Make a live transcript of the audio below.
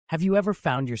Have you ever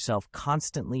found yourself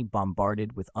constantly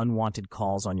bombarded with unwanted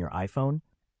calls on your iPhone?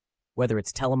 Whether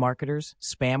it's telemarketers,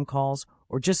 spam calls,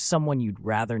 or just someone you'd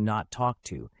rather not talk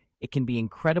to, it can be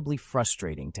incredibly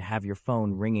frustrating to have your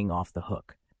phone ringing off the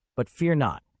hook. But fear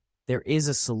not, there is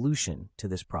a solution to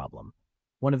this problem.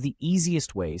 One of the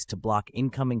easiest ways to block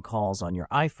incoming calls on your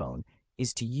iPhone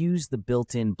is to use the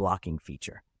built-in blocking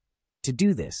feature. To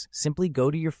do this, simply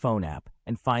go to your phone app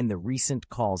and find the Recent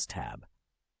Calls tab.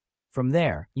 From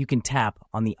there, you can tap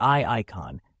on the eye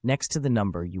icon next to the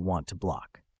number you want to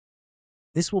block.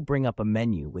 This will bring up a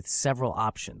menu with several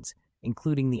options,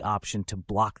 including the option to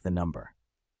block the number.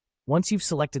 Once you've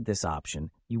selected this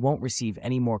option, you won't receive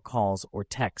any more calls or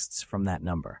texts from that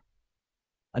number.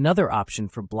 Another option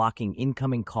for blocking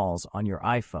incoming calls on your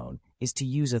iPhone is to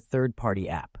use a third-party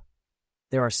app.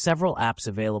 There are several apps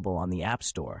available on the App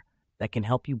Store that can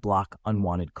help you block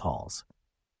unwanted calls.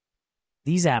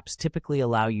 These apps typically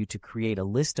allow you to create a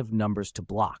list of numbers to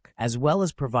block, as well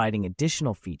as providing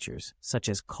additional features such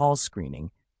as call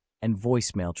screening and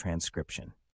voicemail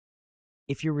transcription.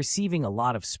 If you're receiving a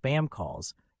lot of spam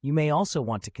calls, you may also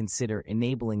want to consider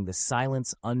enabling the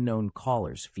Silence Unknown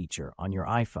Callers feature on your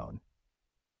iPhone.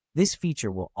 This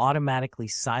feature will automatically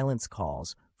silence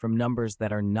calls from numbers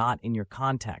that are not in your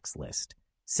contacts list,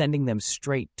 sending them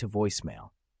straight to voicemail.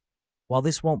 While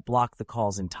this won't block the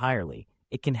calls entirely,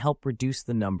 it can help reduce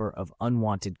the number of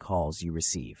unwanted calls you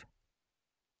receive.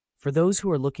 For those who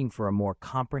are looking for a more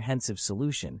comprehensive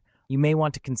solution, you may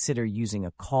want to consider using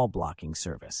a call blocking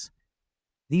service.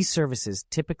 These services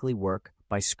typically work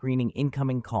by screening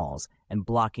incoming calls and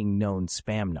blocking known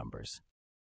spam numbers.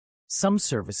 Some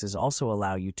services also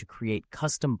allow you to create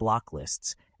custom block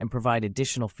lists and provide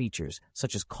additional features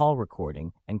such as call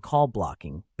recording and call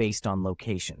blocking based on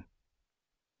location.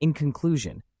 In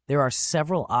conclusion, there are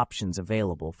several options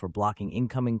available for blocking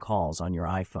incoming calls on your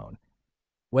iPhone.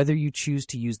 Whether you choose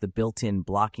to use the built-in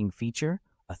blocking feature,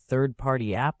 a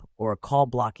third-party app, or a call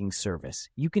blocking service,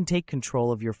 you can take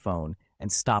control of your phone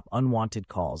and stop unwanted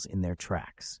calls in their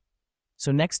tracks.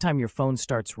 So next time your phone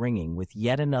starts ringing with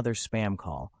yet another spam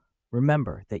call,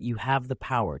 remember that you have the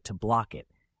power to block it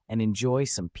and enjoy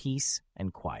some peace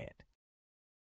and quiet.